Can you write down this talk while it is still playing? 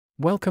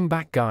Welcome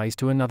back guys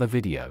to another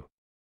video.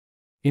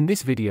 In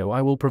this video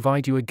I will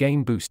provide you a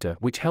game booster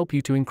which help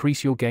you to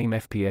increase your game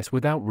FPS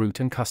without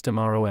root and custom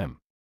ROM.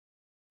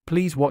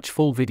 Please watch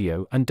full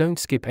video and don't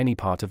skip any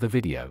part of the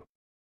video.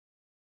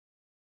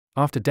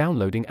 After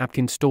downloading app,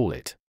 install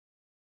it.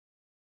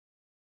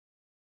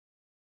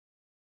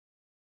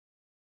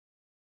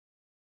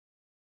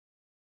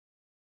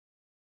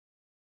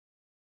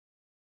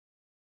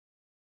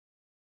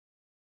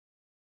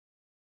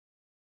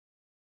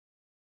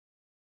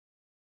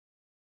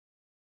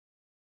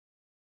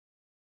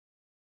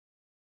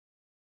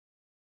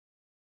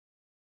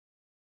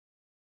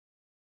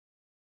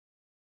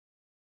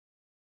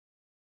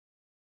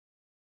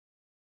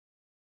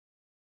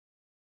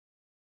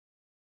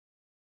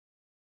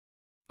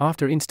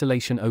 After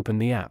installation, open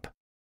the app.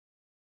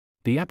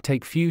 The app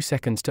take few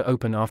seconds to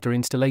open after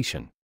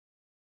installation.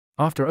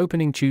 After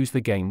opening, choose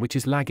the game which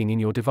is lagging in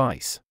your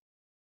device.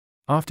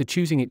 After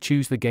choosing it,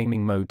 choose the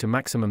gaming mode to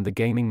maximum. The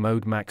gaming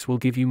mode max will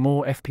give you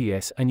more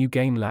FPS and your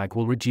game lag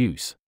will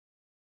reduce.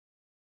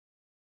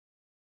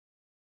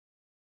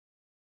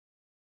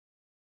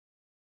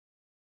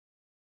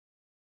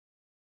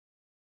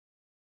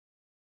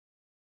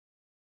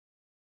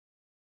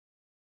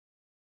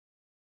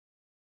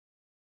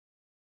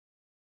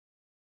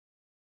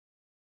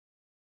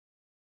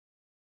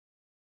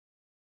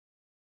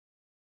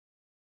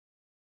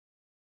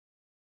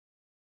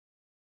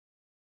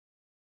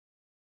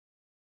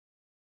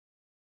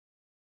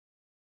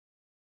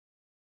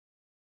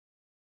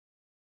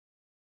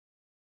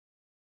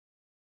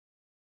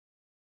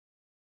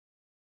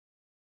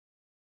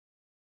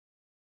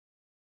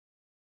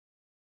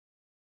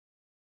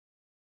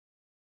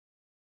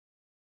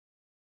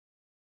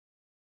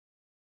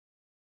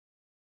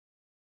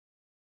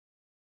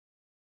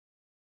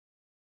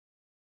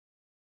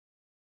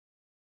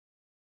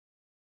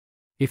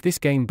 If this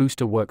game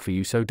booster work for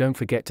you, so don't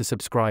forget to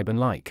subscribe and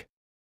like.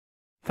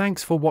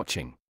 Thanks for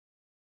watching.